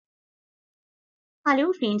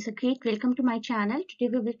Hello friends, a great welcome to my channel. Today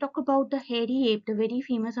we will talk about the Hairy Ape, the very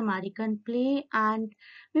famous American play, and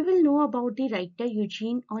we will know about the writer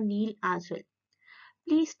Eugene O'Neill as well.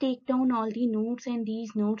 Please take down all the notes, and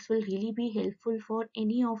these notes will really be helpful for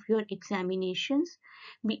any of your examinations,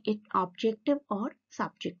 be it objective or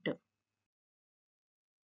subjective.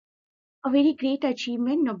 A very great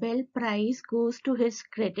achievement, Nobel Prize goes to his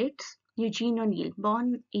credits, Eugene O'Neill,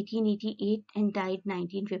 born 1888 and died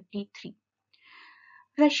 1953.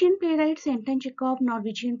 Russian playwright Anton Chekhov,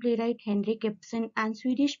 Norwegian playwright Henrik Ibsen, and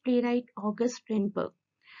Swedish playwright August Strindberg.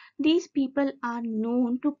 These people are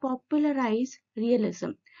known to popularize realism,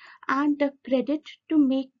 and the credit to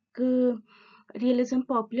make realism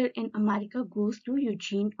popular in America goes to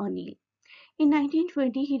Eugene O'Neill. In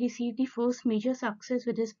 1920, he received the first major success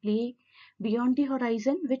with his play Beyond the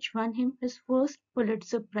Horizon, which won him his first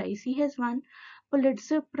Pulitzer Prize. He has won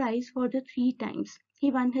Pulitzer Prize for the 3 times. He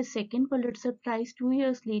won his second Pulitzer Prize 2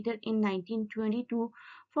 years later in 1922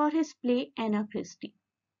 for his play Anna Christie.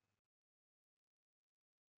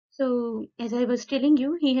 So, as I was telling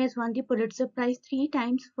you, he has won the Pulitzer Prize 3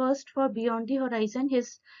 times. First for Beyond the Horizon,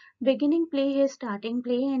 his beginning play, his starting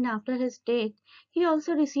play, and after his death, he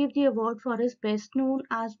also received the award for his best known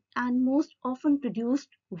as and most often produced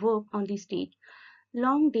work on the stage,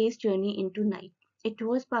 Long Day's Journey into Night. It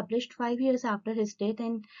was published 5 years after his death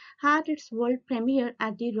and had its world premiere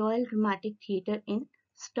at the Royal Dramatic Theatre in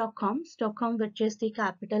Stockholm, which is the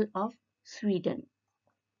capital of Sweden.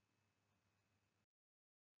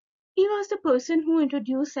 He was the person who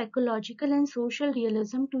introduced psychological and social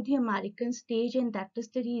realism to the American stage, and that is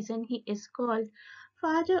the reason he is called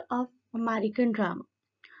Father of American Drama.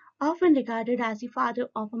 Often regarded as the father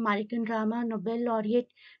of American drama, Nobel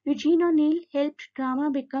laureate Eugene O'Neill helped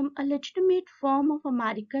drama become a legitimate form of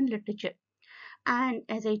American literature. And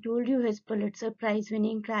as I told you, his Pulitzer Prize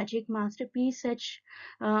winning tragic masterpiece, such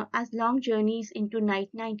as Long Journeys into Night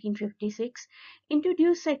 1956,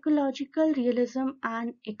 introduced psychological realism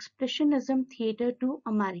and expressionism theater to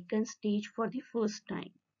American stage for the first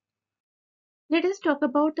time. Let us talk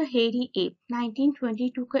about the Hairy Ape.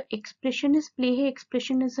 1922 का expressionist play है.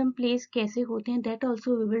 Expressionism plays कैसे होते हैं, that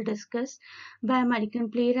also we will discuss, by American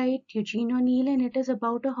playwright Eugene O'Neill, and it is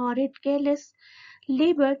about a horrid, careless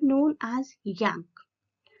labor known as Yank.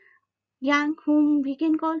 Yank, whom we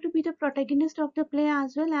can call to be the protagonist of the play,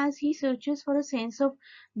 as well as he searches for a sense of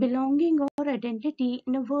belonging or identity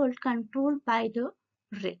in a world controlled by the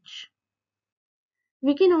rich.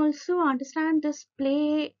 We can also understand this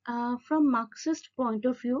play from Marxist point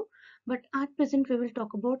of view, but at present we will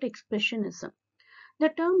talk about expressionism. The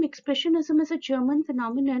term expressionism is a German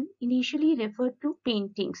phenomenon initially referred to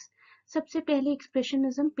paintings. सबसे पहले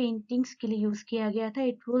expressionism paintings के लिए use किया गया था.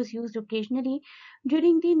 It was used occasionally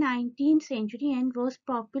during the 19th century and was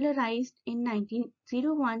popularized in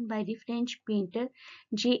 1901 by the French painter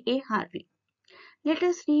J.A. Harvey. Let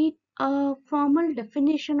us read a formal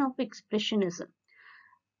definition of expressionism.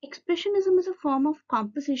 Expressionism is a form of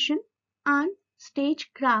composition and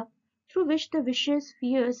stagecraft through which the wishes,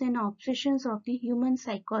 fears, and obsessions of the human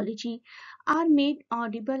psychology are made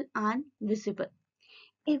audible and visible.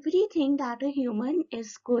 Everything that a human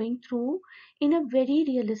is going through in a very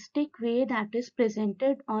realistic way that is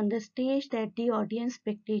presented on the stage, that the audience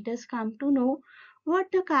spectators come to know what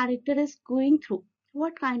the character is going through,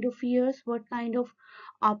 what kind of fears, what kind of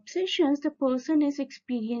obsessions the person is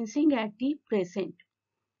experiencing at the present.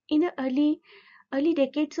 In the early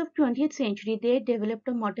decades of 20th century, they developed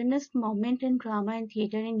a modernist movement in drama and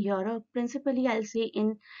theatre in Europe, principally I'll say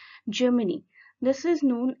in Germany. This is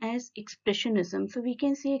known as expressionism. So we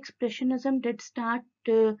can say expressionism did start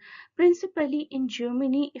principally in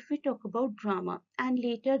Germany if we talk about drama, and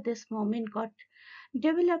later this movement got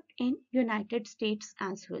developed in United States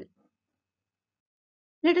as well.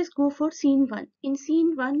 Let us go for scene 1. In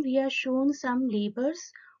scene 1, we are shown some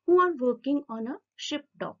laborers who are working on a ship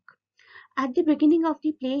dock. At the beginning of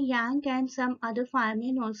the play, Yank and some other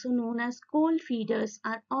firemen, also known as coal feeders,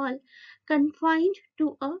 are all confined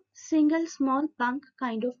to a single small bunk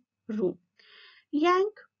kind of room.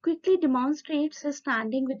 Yank quickly demonstrates his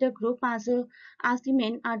standing with the group as the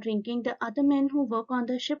men are drinking. The other men who work on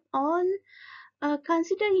the ship all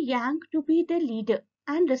consider Yank to be their leader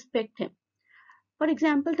and respect him. For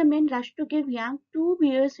example, the men rush to give Yank 2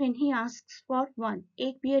 beers when he asks for 1.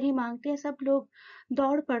 एक beer ही मांगते हैं, सब लोग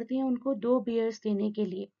दौड़ पड़ते हैं उनको 2 beers देने के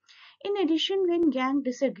लिए. In addition, when Yank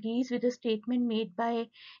disagrees with a statement made by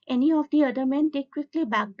any of the other men, they quickly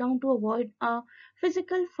back down to avoid a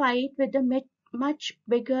physical fight with the much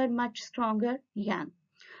bigger, much stronger Yank.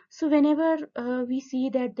 So whenever we see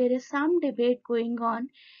that there is some debate going on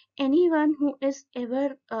Anyone who is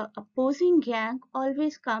ever opposing Yang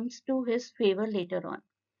always comes to his favor later on.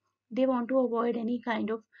 They want to avoid any kind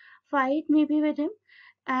of fight maybe with him.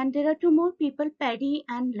 And there are two more people, Paddy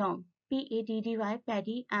and Long, Paddy,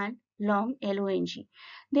 Paddy and Long, Long.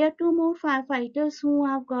 There are two more firefighters who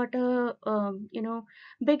have got a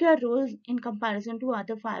bigger role in comparison to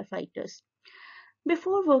other firefighters.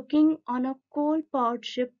 Before working on a coal powered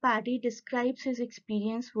ship, Paddy describes his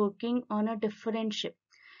experience working on a different ship.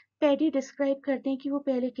 Paddy describe करते हैं कि वो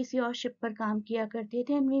पहले किसी और ship पर काम किया करते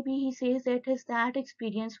थे, and maybe he says that his that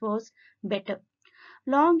experience was better.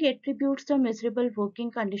 Long attributes the miserable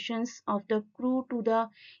working conditions of the crew to the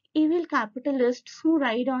evil capitalists who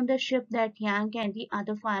ride on the ship that Yang and the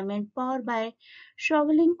other firemen power by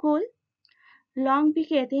shoveling coal. Long भी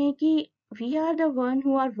कहते हैं कि we are the one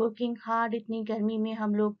who are working hard, इतनी गर्मी में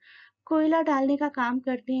हम लोग कोयला डालने का काम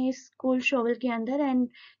करते हैं इस कोल शोवल के अंदर, and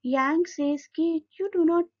Yang says कि you do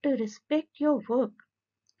not respect your work.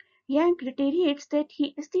 Yang reiterates that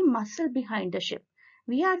he is the muscle behind the ship.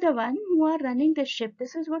 We are the one who are running the ship.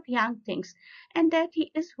 This is what Yang thinks, and that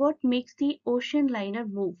he is what makes the ocean liner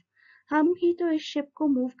move. हम ही तो इस ship को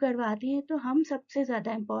move करवाते हैं, तो हम सबसे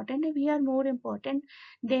ज्यादा इम्पोर्टेंट है. We are more important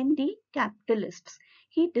then the capitalists.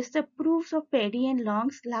 He disapproves of Paddy and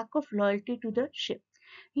Long's lack of loyalty to the ship.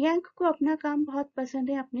 Young को अपना काम बहुत पसंद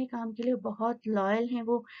है, अपने काम के लिए बहुत लॉयल है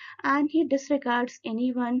वो, and he disregards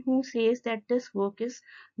anyone who says that this work is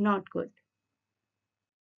not good.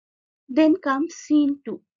 Then comes scene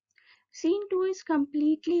 2. Scene 2 is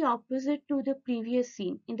completely opposite to the previous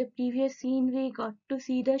scene. In the previous scene, we got to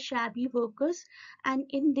see the shabby workers, and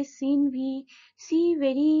in this scene, we see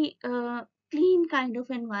very clean kind of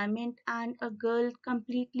environment and a girl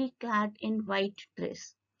completely clad in white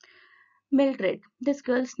dress. Mildred. This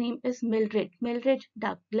girl's name is Mildred. Mildred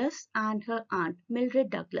Douglas and her aunt, Mildred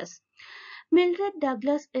Douglas. Mildred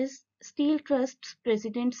Douglas is Steel Trust's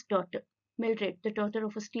president's daughter. Mildred, the daughter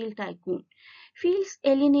of a steel tycoon, feels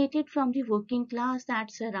alienated from the working class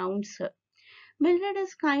that surrounds her. Mildred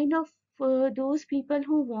is kind of those people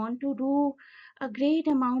who want to do a great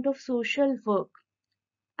amount of social work,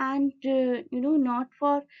 and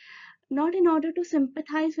not in order to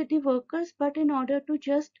sympathize with the workers, but in order to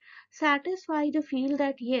just satisfy the feel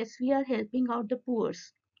that yes, we are helping out the poor,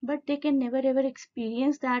 but they can never ever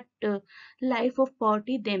experience that life of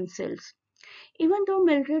poverty themselves. Even though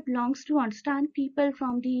Mildred longs to understand people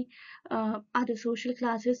from the other social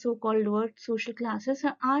classes, so-called lower social classes,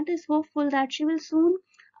 her aunt is hopeful that she will soon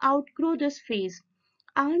outgrow this phase.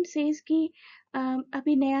 Aunt says कि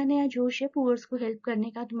अभी नया नया जोश है poors को help करने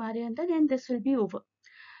का तुम्हारे अंदर, and this will be over.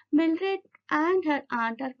 Mildred and her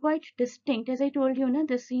aunt are quite distinct. As I told you,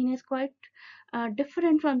 this scene is quite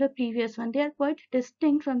different from the previous one. They are quite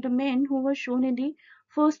distinct from the men who were shown in the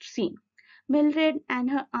first scene. Mildred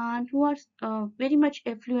and her aunt, who are very much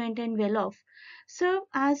affluent and well off, serve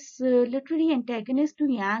as literary antagonists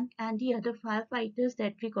to Yang and the other firefighters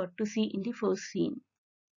that we got to see in the first scene.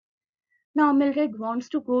 Now, Mildred wants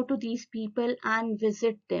to go to these people and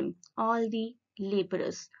visit them, all the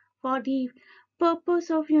laborers, for the purpose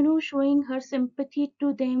of, showing her sympathy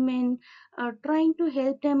to them and trying to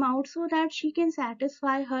help them out so that she can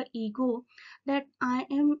satisfy her ego that I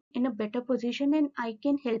am in a better position and I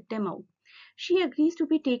can help them out. She agrees to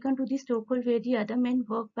be taken to the stokehold where the other men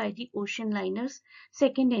work by the ocean liner's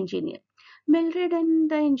second engineer. Mildred and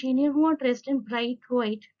the engineer, who are dressed in bright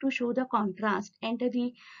white to show the contrast, enter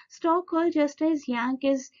the stokehold just as Yank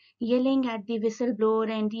is yelling at the whistleblower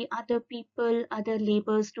and the other people, other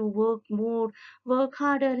laborers to work more, work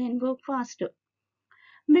harder and work faster.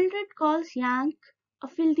 Mildred calls Yank a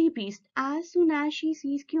filthy beast as soon as she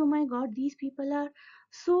sees, oh my god, these people are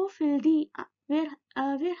so filthy. Where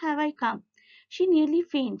have I come? She nearly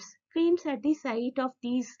faints at the sight of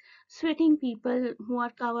these sweating people who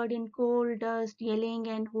are covered in coal dust, yelling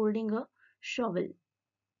and holding a shovel.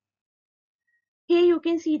 Here you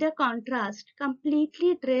can see the contrast,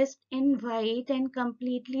 completely dressed in white and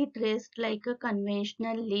completely dressed like a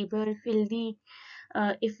conventional labor, filthy,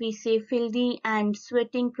 if we say filthy and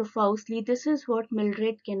sweating profusely. This is what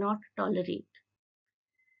Mildred cannot tolerate.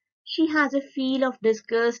 She has a feel of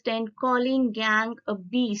disgust and calling Gang a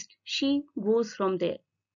beast. She goes from there.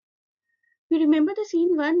 You remember the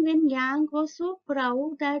scene one when Yang was so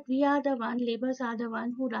proud that we are the one, laborers are the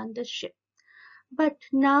one who run the ship. But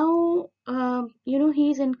now,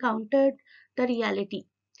 he's encountered the reality.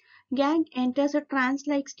 Gang enters a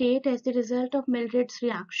trance-like state as the result of Mildred's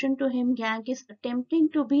reaction to him. Gang is attempting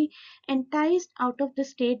to be enticed out of the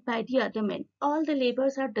state by the other men. All the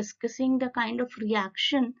laborers are discussing the kind of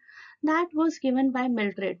reaction that was given by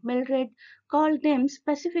Mildred. Mildred called them,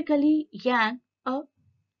 specifically Yang, a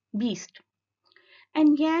beast.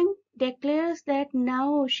 And Yang declares that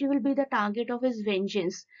now she will be the target of his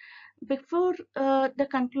vengeance. Before the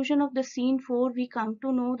conclusion of the scene 4, we come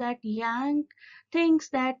to know that Yang thinks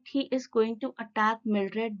that he is going to attack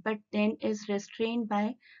Mildred, but then is restrained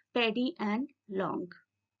by Paddy and Long.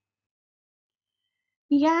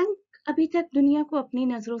 Yang अभी तक दुनिया को अपनी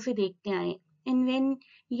नजरों से देखते आए. And when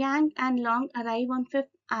Yang and Long arrive on Fifth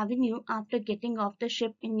Avenue after getting off the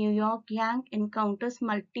ship in New York, Yang encounters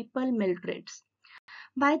multiple Mildreds.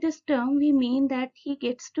 By this term, we mean that he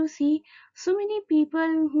gets to see so many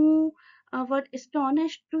people who were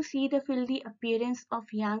astonished to see the filthy appearance of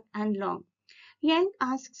Yang and Long. Yang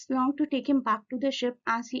asks Long to take him back to the ship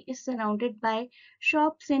as he is surrounded by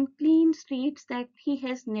shops and clean streets that he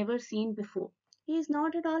has never seen before. He is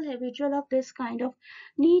not at all habitual of this kind of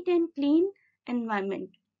neat and clean environment.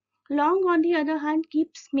 Long, on the other hand,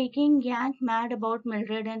 keeps making Yang mad about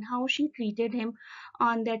Mildred and how she treated him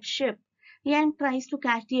on that ship. Yang tries to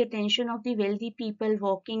catch the attention of the wealthy people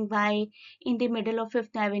walking by in the middle of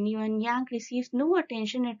Fifth Avenue, and Yang receives no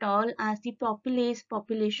attention at all as the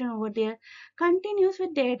population over there continues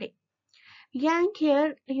with their day. Yang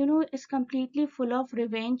here, is completely full of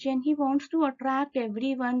revenge and he wants to attract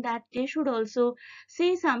everyone that they should also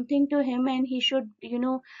say something to him and he should,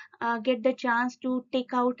 get the chance to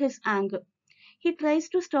take out his anger. He tries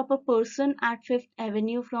to stop a person at Fifth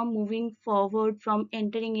Avenue from moving forward, from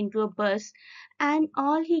entering into a bus, and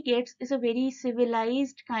all he gets is a very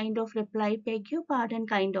civilized kind of reply, beg your pardon,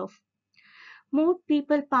 kind of. More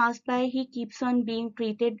people pass by, he keeps on being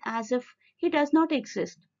treated as if he does not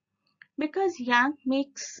exist. Because Yang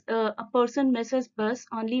makes a person miss his bus,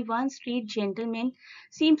 only one street gentleman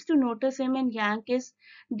seems to notice him, and Yang is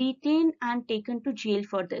detained and taken to jail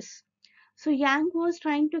for this. So Yang was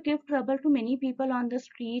trying to give trouble to many people on the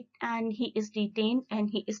street, and he is detained and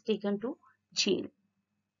he is taken to jail.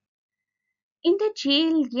 In the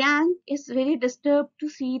jail, Yang is very disturbed to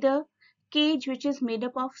see the cage which is made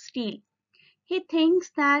up of steel. He thinks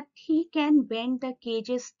that he can bend the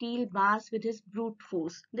cage's steel bars with his brute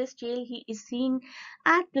force. This jail he is seeing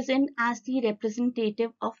at present as the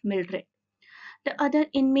representative of Mildred. The other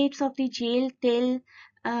inmates of the jail tell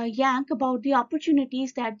Yank about the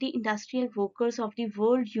opportunities that the industrial workers of the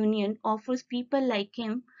World Union offers people like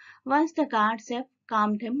him once the guards have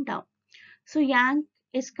calmed him down. So Yang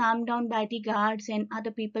is calmed down by the guards, and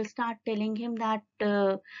other people start telling him that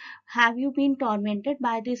have you been tormented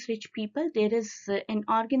by these rich people? There is an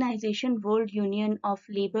organization, World Union of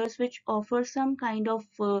Laborers, which offers some kind of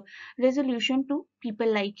resolution to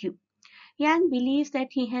people like you. Yang believes that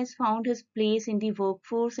he has found his place in the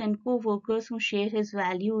workforce and co-workers who share his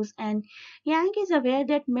values, and Yang is aware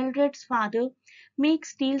that Mildred's father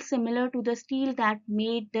makes steel similar to the steel that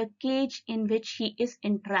made the cage in which he is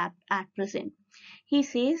entrapped at present. He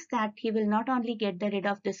says that he will not only get rid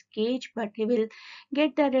of this cage, but he will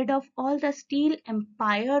get rid of all the steel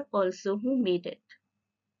empire also who made it.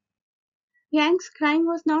 Yang's crime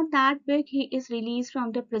was not that big. He is released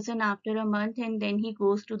from the prison after a month and then he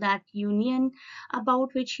goes to that union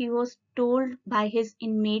about which he was told by his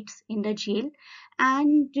inmates in the jail.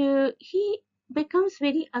 And he becomes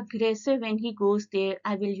very aggressive when he goes there.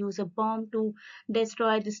 I will use a bomb to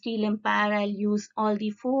destroy the steel empire. I'll use all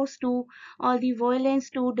the violence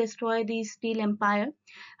to destroy the steel empire.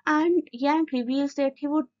 And Yang reveals that he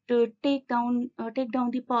would take down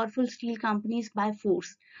the powerful steel companies by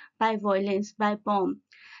force, by violence, by bomb,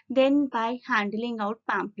 then by handling out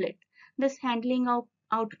pamphlet. This handling out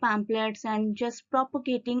pamphlets and just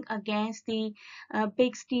propagating against the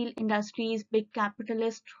big steel industries, big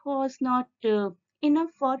capitalists was not enough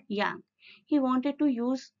for Yang. He wanted to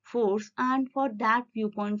use force, and for that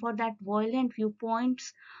viewpoint, for that violent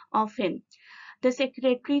viewpoints of him, the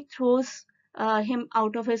secretary throws him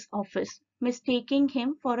out of his office, mistaking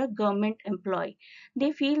him for a government employee.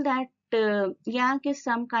 They feel that Yak is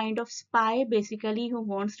some kind of spy basically who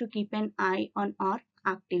wants to keep an eye on our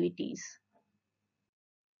activities.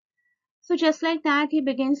 So just like that, he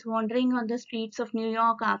begins wandering on the streets of New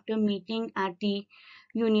York after meeting at the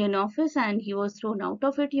union office and he was thrown out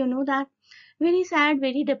of it. You know that very sad,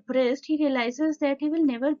 very depressed, he realizes that he will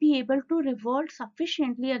never be able to revolt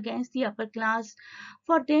sufficiently against the upper class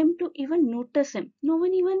for them to even notice him. No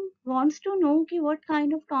one even wants to know what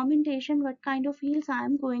kind of tormentation, what kind of feels I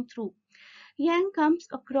am going through. Yang comes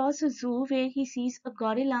across a zoo where he sees a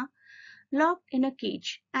gorilla locked in a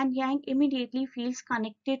cage, and Yang immediately feels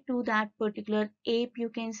connected to that particular ape, you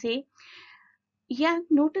can say. Yang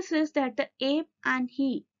notices that the ape and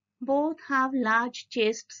he both have large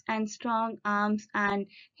chests and strong arms and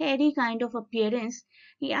hairy kind of appearance.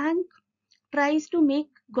 Yang tries to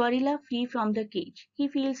make gorilla free from the cage. He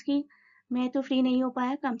feels कि मैं तो free नहीं हो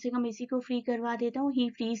पाया, कम से कम इसी को free करवा देता हूँ. He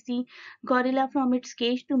frees the gorilla from its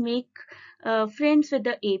cage to make friends with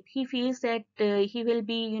the ape. He feels that he will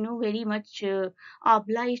be, very much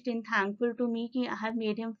obliged and thankful to me कि I have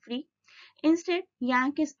made him free. Instead,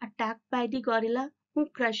 Yank is attacked by the gorilla, who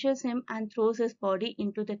crushes him and throws his body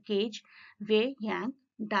into the cage, where Yank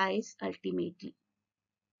dies ultimately.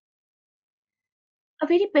 A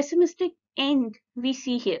very pessimistic end we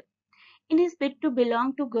see here. In his bid to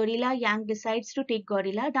belong to Gorilla, Yang decides to take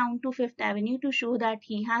Gorilla down to Fifth Avenue to show that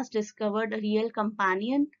he has discovered a real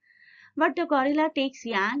companion. But the gorilla takes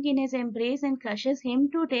Yang in his embrace and crushes him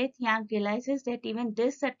to death. Yang realizes that even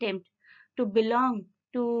this attempt to belong,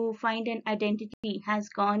 to find an identity, has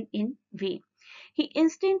gone in vain. He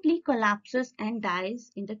instantly collapses and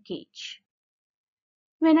dies in the cage.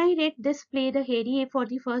 When I read this play, The Hairy Ape, for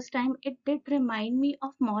the first time, it did remind me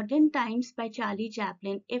of Modern Times by Charlie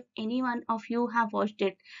Chaplin. If any one of you have watched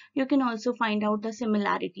it, you can also find out the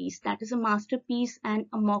similarities. That is a masterpiece and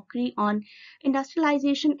a mockery on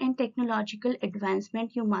industrialization and technological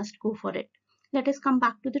advancement. You must go for it. Let us come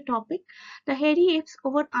back to the topic. The Hairy Ape's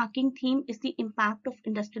overarching theme is the impact of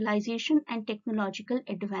industrialization and technological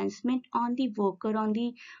advancement on the worker, on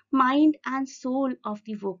the mind and soul of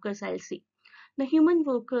the workers, I'll say. The human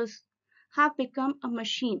workers have become a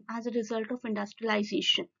machine as a result of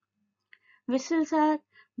industrialization. Whistles are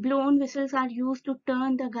blown, whistles are used to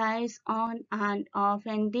turn the guys on and off,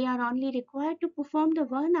 and they are only required to perform the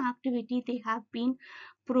one activity they have been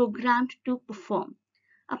programmed to perform.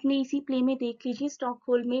 अपने इसी play में देख लीजिए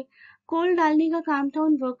Stockholm में कोल डालने का काम था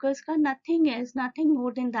उन वर्कर्स का. Nothing else, nothing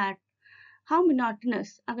more than that. How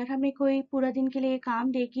monotonous. अगर हमें कोई पूरा दिन के लिए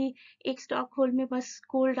काम दे कि एक स्टॉक होल में बस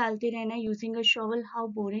कोल डालते रहना using a shovel, how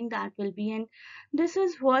boring that will be. And this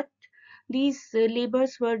is what these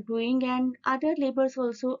laborers were doing, and other laborers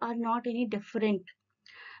also are not any different.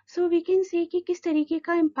 So we can see कि किस तरीके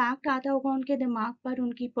का इम्पैक्ट आता होगा उनके दिमाग पर,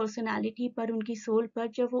 उनकी पर्सनालिटी पर, उनकी सोल पर,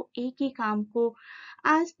 जब वो एक ही काम को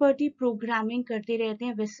एज पर दी प्रोग्रामिंग करते रहते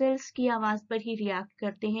हैं, विसल्स की आवाज़ पर ही रिएक्ट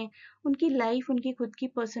करते हैं. उनकी लाइफ, उनकी खुद की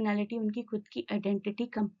पर्सनालिटी, उनकी खुद की आइडेंटिटी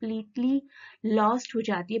कंप्लीटली लॉस्ट हो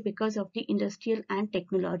जाती है because of the industrial and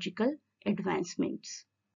technological advancements.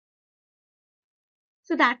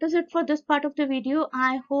 So that is it for this part of the video.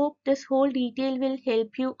 I hope this whole detail will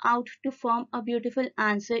help you out to form a beautiful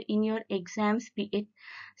answer in your exams, be it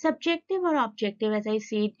subjective or objective, as I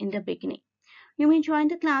said in the beginning. You may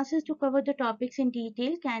join the classes to cover the topics in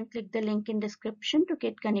detail. Can click the link in description to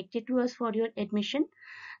get connected to us for your admission.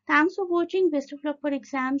 Thanks for watching. Best of luck for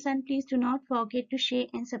exams, and please do not forget to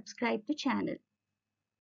share and subscribe the channel.